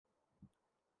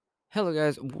Hello,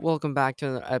 guys. Welcome back to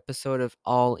another episode of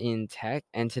All in Tech.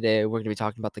 And today we're going to be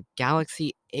talking about the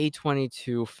Galaxy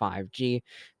A22 5G.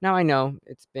 Now, I know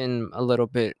it's been a little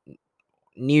bit,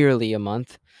 nearly a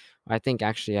month. I think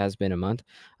actually has been a month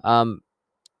um,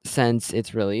 since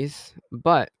its release.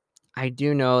 But I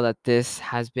do know that this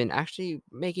has been actually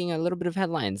making a little bit of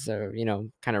headlines,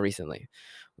 kind of recently,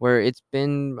 where it's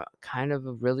been kind of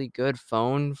a really good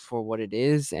phone for what it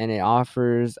is. And it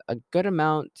offers a good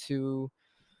amount to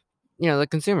the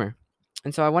consumer.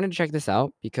 And so I wanted to check this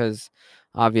out because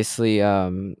obviously,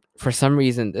 for some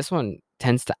reason, this one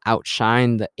tends to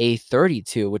outshine the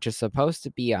A32, which is supposed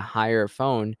to be a higher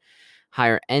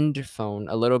end phone,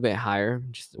 a little bit higher,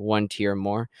 just one tier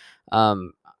more,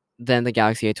 um, than the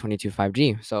Galaxy A22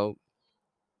 5G. So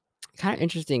kind of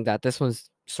interesting that this one's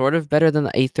sort of better than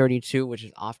the A32, which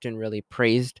is often really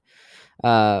praised.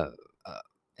 Uh, uh,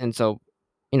 and so,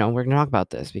 we're going to talk about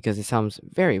this because it sounds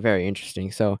very, very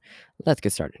interesting. So let's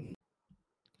get started.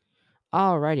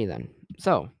 Alrighty then.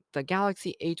 So the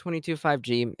Galaxy A22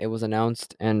 5G, it was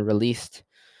announced and released,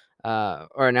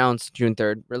 or announced June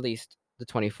 3rd, released the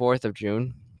 24th of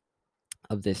June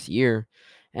of this year.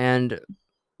 And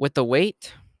with the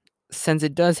weight, since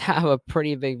it does have a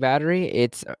pretty big battery,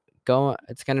 it's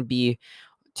gonna be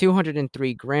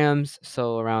 203 grams,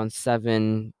 so around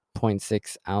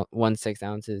 7.6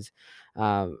 ounces.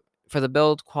 For the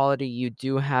build quality, you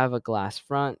do have a glass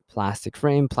front, plastic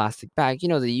frame, plastic back,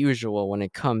 the usual when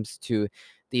it comes to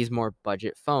these more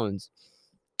budget phones.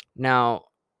 Now,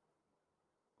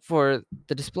 for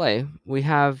the display, we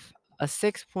have a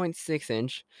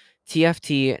 6.6-inch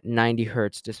TFT 90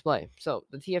 hertz display. So,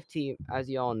 the TFT, as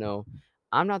you all know,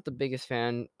 I'm not the biggest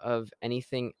fan of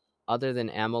anything other than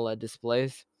AMOLED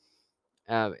displays.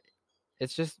 Uh,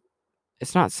 it's just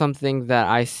it's not something that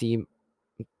I see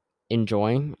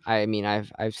enjoying. I mean,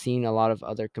 I've seen a lot of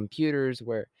other computers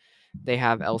where they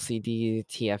have LCD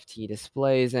TFT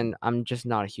displays, and I'm just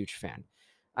not a huge fan.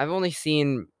 I've only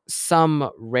seen some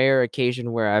rare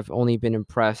occasion where I've only been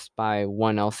impressed by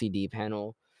one LCD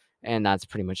panel, and that's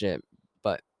pretty much it.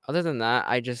 But other than that,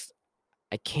 I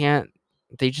can't.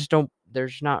 They just don't.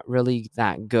 There's not really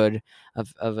that good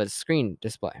of a screen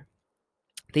display.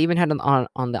 They even had it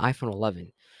on the iPhone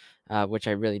 11, which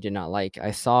I really did not like.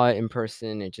 I saw it in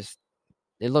person.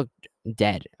 It looked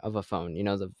dead of a phone.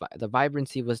 The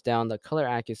vibrancy was down, the color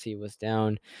accuracy was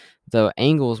down, the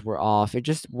angles were off. It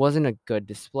just wasn't a good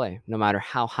display, no matter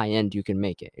how high end you can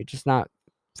make it. It's just not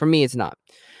for me. It's not.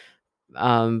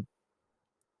 Um,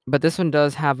 but this one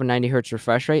does have a 90 hertz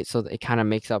refresh rate, so it kind of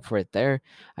makes up for it there.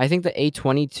 I think the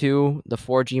A22, the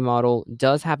 4G model,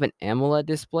 does have an AMOLED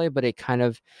display, but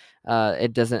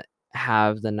it doesn't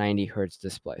have the 90 hertz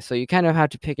display. So you kind of have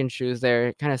to pick and choose there.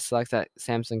 It kind of sucks that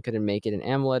Samsung couldn't make it an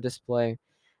AMOLED display.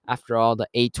 After all, the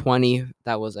A20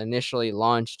 that was initially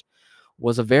launched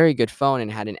was a very good phone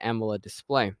and had an AMOLED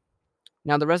display.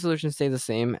 Now, the resolution stays the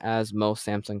same as most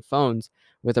Samsung phones,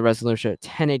 with a resolution of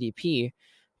 1080p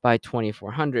by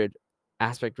 2400,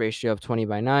 aspect ratio of 20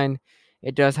 by 9.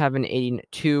 It does have an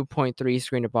 82.3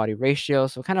 screen to body ratio,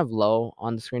 so kind of low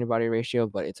on the screen to body ratio,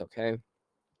 but it's okay.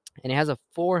 And it has a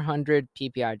 400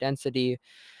 ppi density.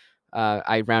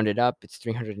 I rounded up, it's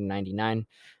 399,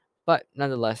 but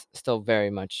nonetheless, still very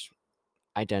much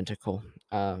identical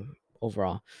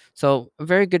overall. So a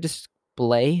very good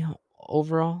display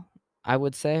overall, I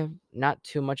would say. Not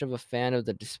too much of a fan of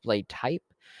the display type,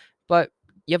 but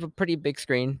you have a pretty big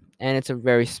screen and it's a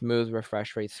very smooth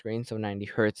refresh rate screen. So 90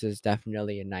 hertz is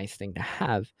definitely a nice thing to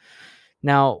have.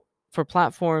 Now, for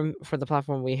the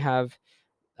platform, we have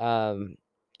um,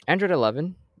 Android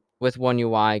 11 with One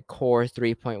UI Core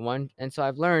 3.1. And so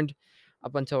I've learned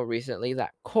up until recently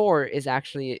that Core is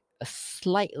actually a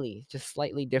slightly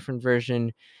different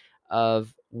version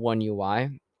of One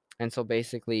UI. And so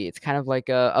basically it's kind of like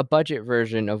a budget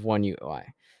version of One UI.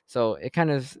 So it's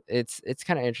kind of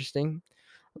interesting.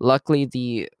 Luckily,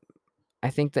 the I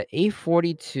think the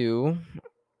A42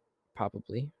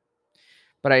 probably,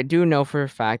 but I do know for a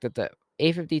fact that the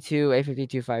A52,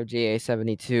 A52 5G,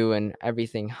 A72, and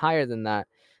everything higher than that,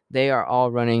 they are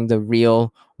all running the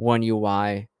real One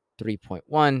UI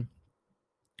 3.1.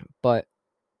 But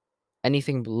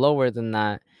anything lower than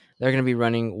that, they're going to be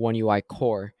running One UI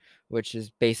Core, which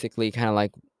is basically kind of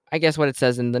like, I guess, what it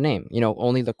says in the name.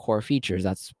 Only the core features.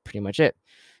 That's pretty much it.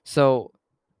 So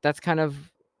that's kind of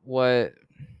what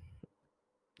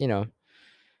you know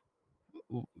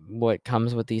what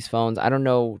comes with these phones. I don't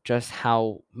know just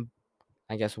how,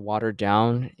 I guess, watered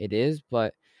down it is,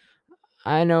 but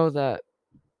I know that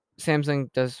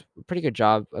Samsung does a pretty good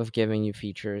job of giving you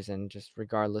features and just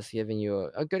regardless giving you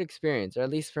a good experience, or at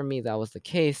least for me that was the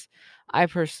case. I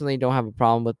personally don't have a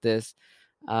problem with this.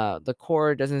 The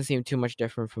core doesn't seem too much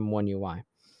different from One UI.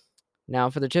 Now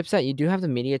for the chipset, you do have the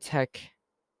MediaTek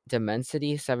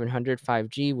Dimensity 700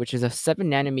 5G, which is a 7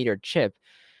 nanometer chip,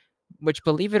 which,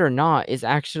 believe it or not, is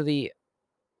actually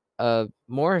a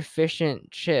more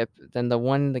efficient chip than the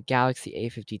one in the Galaxy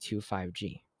A52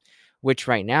 5G, which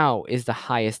right now is the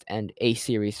highest end A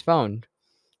series phone.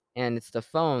 And it's the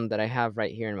phone that I have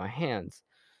right here in my hands.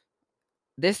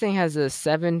 This thing has a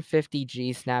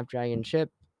 750G Snapdragon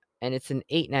chip, and it's an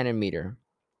 8 nanometer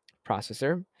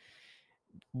processor.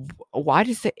 Why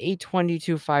does the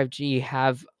A22 5G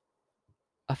have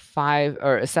a 5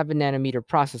 or a 7 nanometer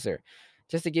processor?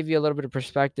 Just to give you a little bit of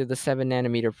perspective, the 7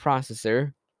 nanometer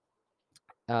processor,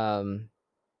 um,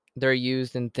 they're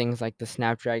used in things like the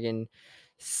Snapdragon,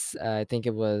 I think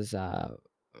it was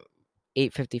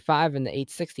 855 and the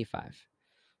 865.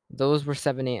 Those were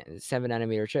 7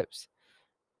 nanometer chips.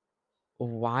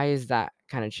 Why is that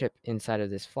kind of chip inside of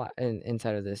this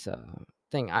inside of this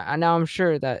thing? I now I'm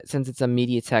sure that since it's a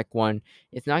MediaTek one,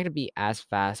 it's not going to be as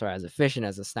fast or as efficient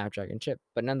as a Snapdragon chip,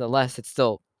 but nonetheless, it's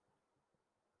still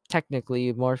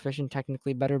technically more efficient,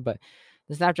 technically better. But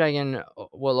the Snapdragon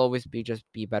will always be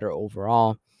better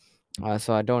overall.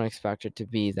 So I don't expect it to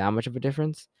be that much of a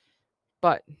difference.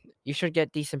 But you should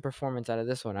get decent performance out of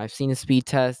this one. I've seen the speed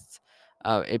tests.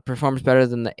 It performs better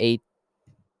than the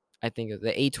I think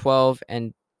the A12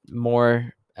 and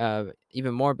more,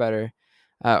 even more better,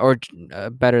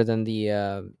 better than the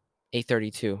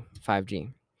A32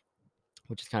 5G,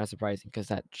 which is kind of surprising because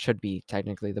that should be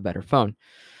technically the better phone.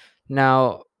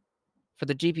 Now, for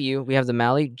the GPU, we have the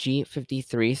Mali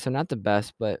G53, so not the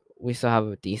best, but we still have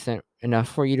a decent enough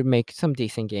for you to make some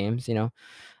decent games, you know.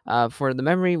 For the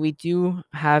memory, we do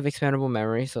have expandable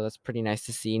memory, so that's pretty nice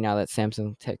to see now that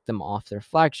Samsung took them off their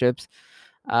flagships.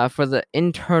 For the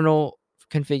internal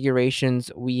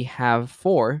configurations, we have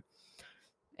four,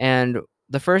 and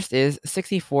the first is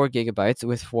 64 gigabytes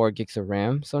with 4 gigs of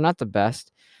RAM, so not the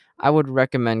best. I would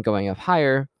recommend going up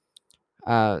higher.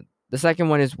 The second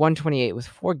one is 128 with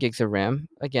 4 gigs of RAM.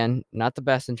 Again, not the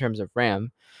best in terms of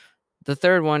RAM. The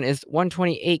third one is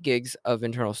 128 gigs of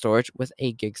internal storage with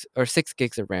 8 gigs or 6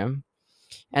 gigs of RAM.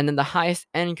 And then the highest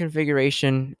end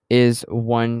configuration is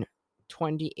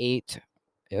 128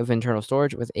 of internal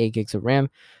storage with 8 gigs of RAM.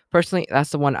 Personally, that's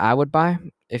the one I would buy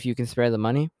if you can spare the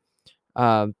money.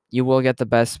 You will get the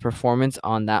best performance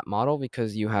on that model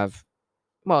because you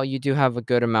do have a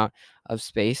good amount of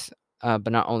space.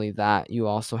 But not only that, you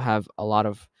also have a lot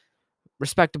of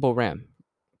respectable RAM.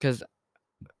 Because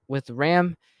with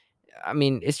RAM, I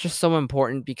mean, it's just so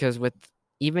important because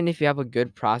even if you have a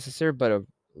good processor but a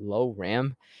low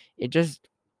RAM, it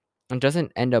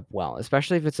doesn't end up well,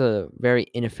 especially if it's a very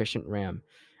inefficient RAM.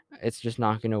 It's just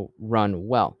not going to run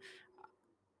well.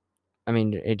 I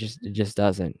mean, it just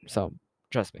doesn't. So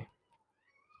trust me.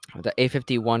 The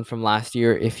A51 from last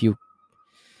year, if you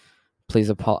please,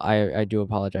 I do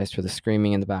apologize for the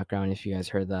screaming in the background if you guys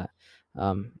heard that.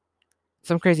 Um,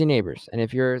 some crazy neighbors, and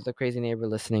if you're the crazy neighbor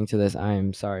listening to this, I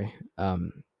am sorry. I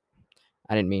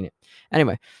didn't mean it.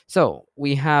 Anyway, so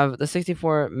we have the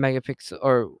 64 megapixel,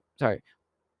 or sorry,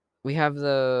 we have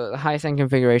the highest end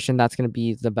configuration. That's going to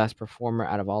be the best performer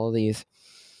out of all of these.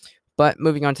 But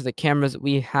moving on to the cameras,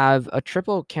 we have a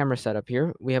triple camera setup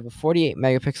here. We have a 48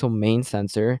 megapixel main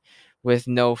sensor with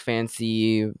no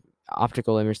fancy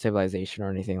optical image stabilization or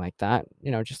anything like that.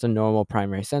 Just a normal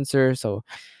primary sensor. So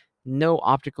no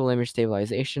optical image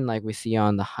stabilization like we see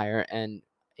on the higher end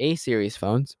A series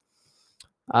phones.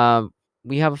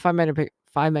 We have a 5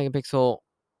 megapixel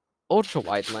ultra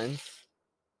wide lens.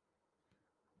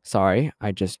 Sorry,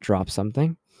 I just dropped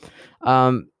something.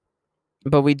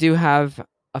 But we do have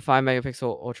a 5 megapixel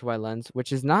ultra wide lens,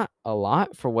 which is not a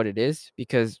lot for what it is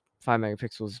because 5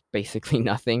 megapixels is basically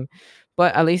nothing.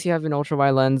 But at least you have an ultra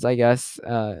wide lens, I guess.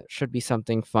 Should be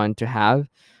something fun to have.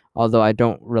 Although I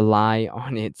wouldn't rely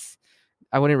on its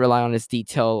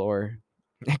detail or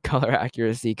color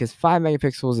accuracy because 5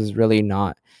 megapixels is really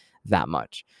not that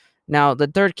much. Now, the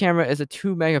third camera is a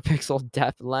 2 megapixel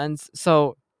depth lens.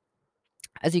 So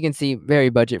as you can see, very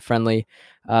budget friendly.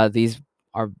 These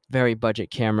are very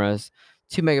budget cameras.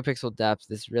 2 megapixel depth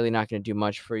is really not going to do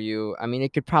much for you. I mean,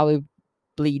 it could probably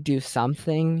do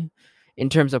something in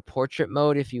terms of portrait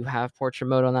mode if you have portrait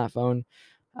mode on that phone.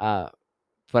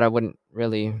 But I wouldn't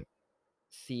really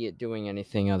see it doing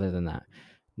anything other than that.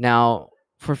 Now,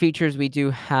 for features, we do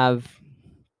have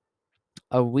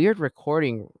a weird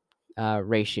recording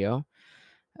ratio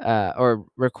or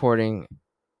recording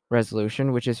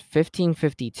resolution, which is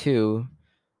 1552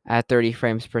 at 30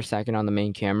 frames per second on the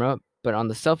main camera. But on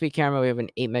the selfie camera, we have an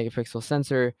 8 megapixel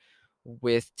sensor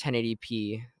with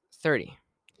 1080p 30.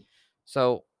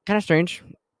 So kind of strange.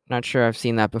 Not sure I've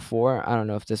seen that before. I don't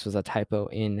know if this was a typo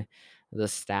in the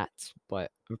stats,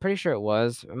 but I'm pretty sure it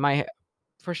was.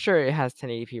 For sure it has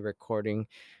 1080p recording.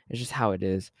 It's just how it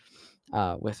is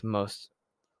with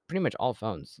pretty much all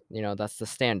phones. That's the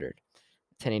standard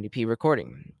 1080p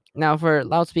recording. Now for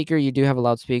loudspeaker, you do have a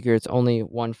loudspeaker. It's only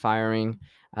one firing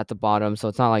at the bottom, so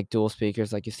it's not like dual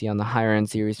speakers like you see on the higher end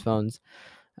series phones.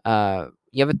 You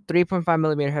have a 3.5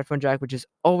 millimeter headphone jack, which is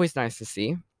always nice to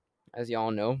see, as you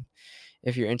all know.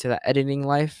 If you're into that editing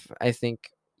life, I think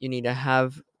you need to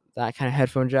have that kind of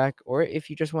headphone jack, or if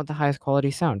you just want the highest quality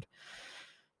sound.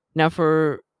 Now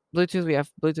for Bluetooth, we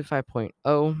have Bluetooth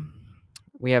 5.0,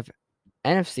 we have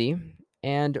NFC,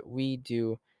 and we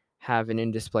do have an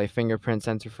in-display fingerprint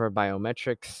sensor for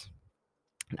biometrics.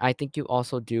 I think you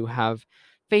also do have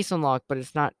face unlock, but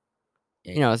it's not,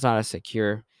 it's not as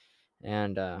secure,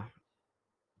 and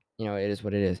it is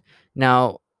what it is.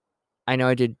 Now, I know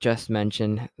I did just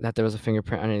mention that there was a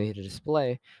fingerprint underneath the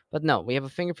display, but no, we have a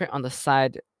fingerprint on the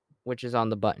side, which is on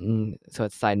the button, so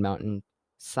it's side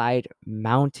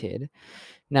mounted.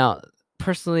 Now,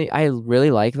 personally, I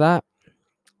really like that.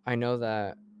 I know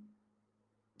that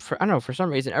I don't know, for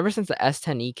some reason, ever since the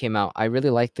S10e came out, I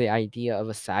really liked the idea of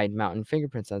a side mounted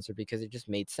fingerprint sensor because it just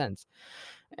made sense.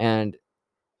 And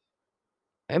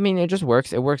I mean, it just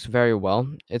works. It works very well.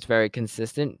 It's very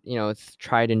consistent. It's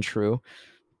tried and true,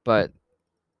 but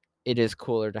it is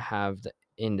cooler to have the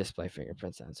in-display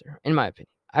fingerprint sensor, in my opinion.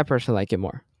 I personally like it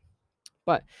more.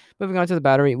 But moving on to the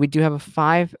battery, we do have a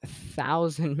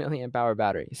 5,000 milliamp hour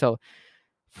battery. So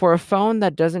for a phone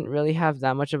that doesn't really have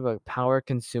that much of a power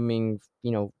consuming,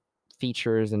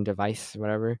 features and device,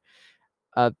 whatever,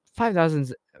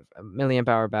 5,000 milliamp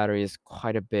hour battery is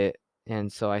quite a bit.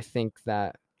 And so I think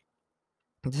that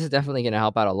this is definitely going to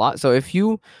help out a lot. So if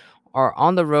you are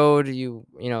on the road,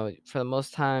 for the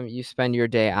most time you spend your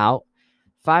day out,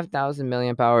 5,000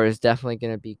 milliamp hour is definitely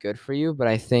going to be good for you. But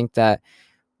I think that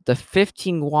the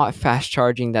 15-watt fast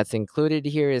charging that's included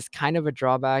here is kind of a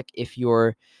drawback if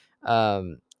you're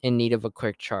in need of a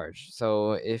quick charge.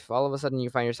 So if all of a sudden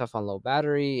you find yourself on low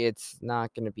battery, it's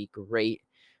not going to be great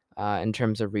in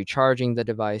terms of recharging the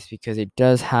device, because it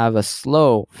does have a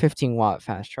slow 15-watt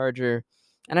fast charger.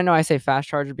 And I know I say fast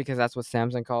charger because that's what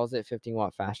Samsung calls it,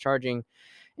 15-watt fast charging.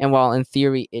 And while in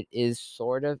theory it is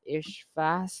sort of ish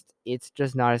fast, it's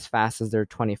just not as fast as their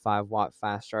 25-watt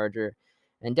fast charger.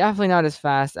 And definitely not as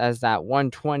fast as that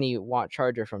 120-watt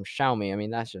charger from Xiaomi. I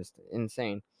mean, that's just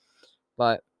insane.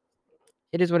 But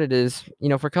it is what it is.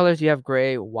 For colors, you have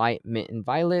gray, white, mint, and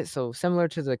violet. So similar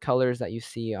to the colors that you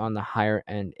see on the higher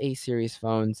end A series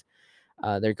phones,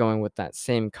 they're going with that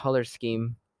same color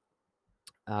scheme.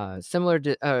 Similar,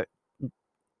 I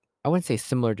wouldn't say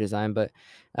similar design, but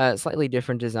slightly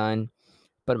different design.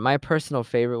 But my personal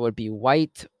favorite would be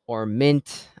white or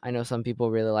mint. I know some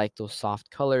people really like those soft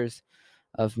colors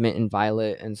of mint and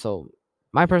violet, and so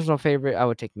my personal favorite, I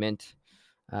would take mint,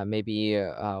 maybe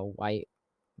white,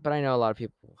 but I know a lot of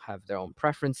people have their own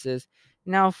preferences.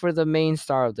 Now, for the main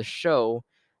star of the show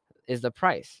is the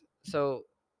price. So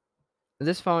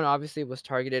this phone obviously was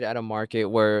targeted at a market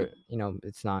where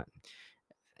it's not,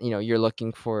 you're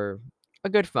looking for a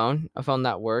good phone, a phone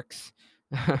that works,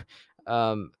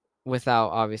 um, without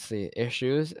obviously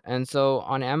issues. And so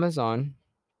on Amazon,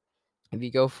 if you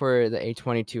go for the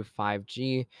A22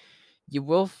 5G, you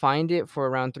will find it for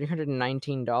around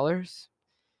 $319,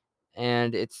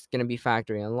 and it's going to be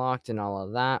factory unlocked and all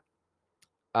of that.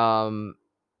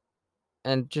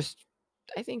 And just,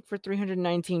 I think for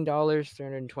 $319,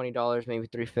 $320, maybe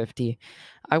 350,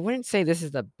 I wouldn't say this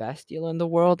is the best deal in the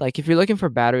world. Like if you're looking for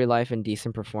battery life and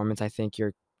decent performance, I think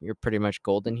you're pretty much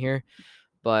golden here.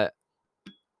 But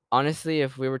honestly,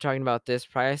 if we were talking about this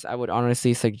price, I would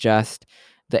honestly suggest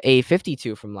the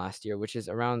A52 from last year, which is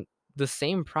around the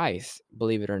same price,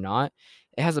 believe it or not.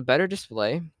 It has a better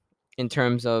display in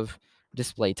terms of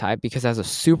display type because it has a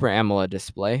super AMOLED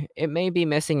display. It may be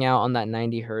missing out on that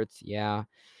 90 hertz, yeah.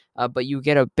 But you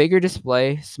get a bigger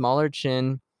display, smaller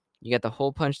chin, you get the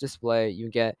hole punch display, you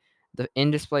get the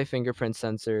in-display fingerprint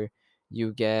sensor,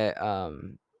 you get well,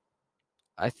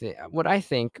 I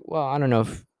don't know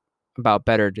if about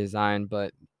better design,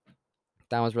 but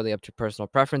that was really up to personal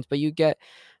preference. But you get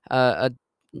I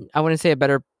wouldn't say a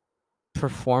better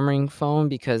performing phone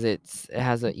because it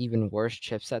has an even worse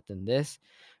chipset than this.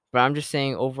 But I'm just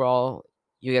saying overall,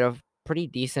 you get a pretty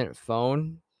decent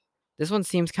phone. This one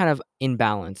seems kind of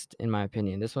imbalanced in my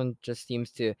opinion. This one just seems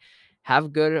to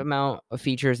have good amount of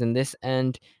features in this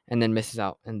end and then misses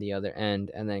out in the other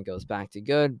end and then goes back to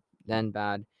good, then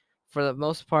bad. For the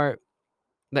most part,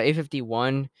 the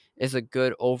A51 is a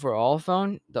good overall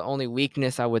phone. The only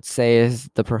weakness I would say is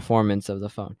the performance of the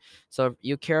phone. So if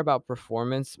you care about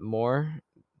performance more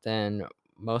than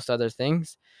most other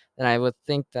things, then I would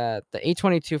think that the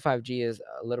A22 5G is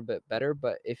a little bit better.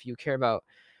 But if you care about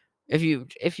if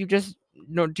you just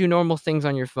do normal things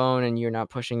on your phone and you're not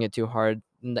pushing it too hard,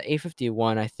 then the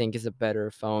A51 I think is a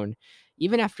better phone.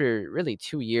 Even after really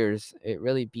 2 years, it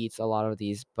really beats a lot of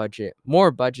these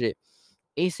more budget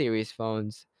A series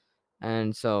phones.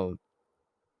 And so,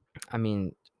 I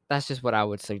mean, that's just what I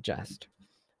would suggest.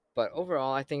 But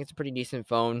overall, I think it's a pretty decent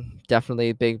phone.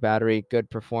 Definitely big battery, good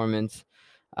performance.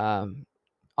 Um,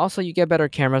 Also, you get better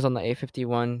cameras on the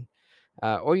A51,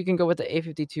 or you can go with the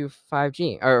A52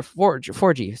 5G or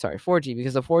 4G. Sorry, 4G,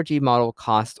 because the 4G model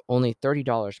costs only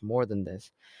 $30 more than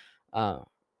this. Uh,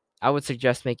 I would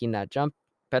suggest making that jump.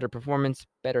 Better performance,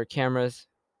 better cameras,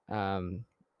 um,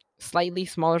 slightly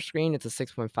smaller screen. It's a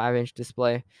 6.5-inch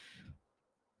display,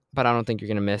 but I don't think you're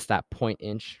gonna miss that point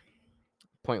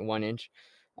 1 inch.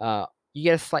 Uh, you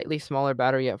get a slightly smaller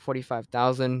battery at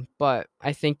 45,000, but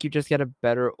I think you just get a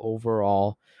better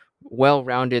overall,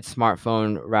 well-rounded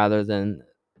smartphone rather than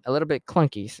a little bit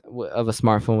clunky of a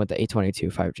smartphone with the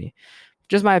A22 5G.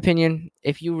 Just my opinion.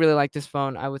 If you really like this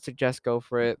phone, I would suggest go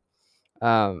for it.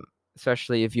 Um,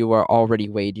 Especially if you are already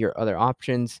weighed your other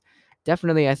options.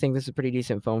 Definitely, I think this is a pretty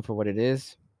decent phone for what it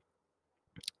is.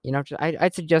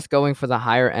 I'd suggest going for the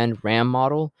higher end RAM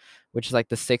model, which is like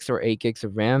the 6 or 8 gigs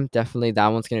of RAM. Definitely, that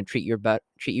one's gonna treat you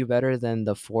better than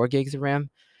the 4 gigs of RAM.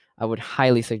 I would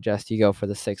highly suggest you go for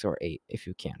the 6 or 8 if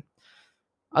you can.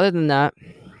 Other than that,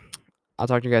 I'll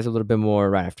talk to you guys a little bit more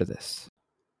right after this.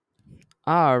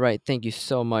 All right, thank you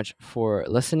so much for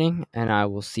listening, and I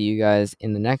will see you guys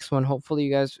in the next one. Hopefully,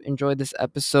 you guys enjoyed this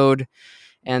episode,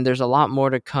 and there's a lot more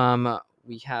to come.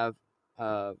 We have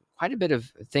quite a bit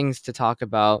of things to talk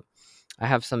about. I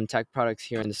have some tech products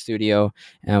here in the studio,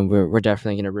 and we're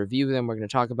definitely going to review them. We're going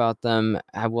to talk about them.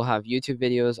 I will have YouTube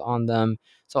videos on them.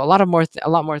 So a lot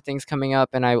more things coming up.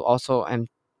 And I also am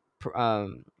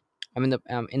um,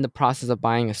 I'm in the process of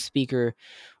buying a speaker,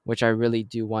 which I really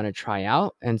do want to try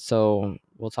out. And so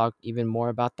we'll talk even more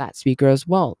about that speaker as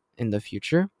well in the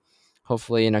future.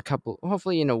 Hopefully in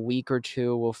a week or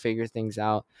two, we'll figure things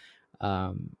out.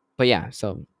 But yeah,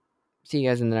 so see you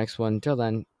guys in the next one. Till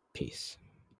then, peace.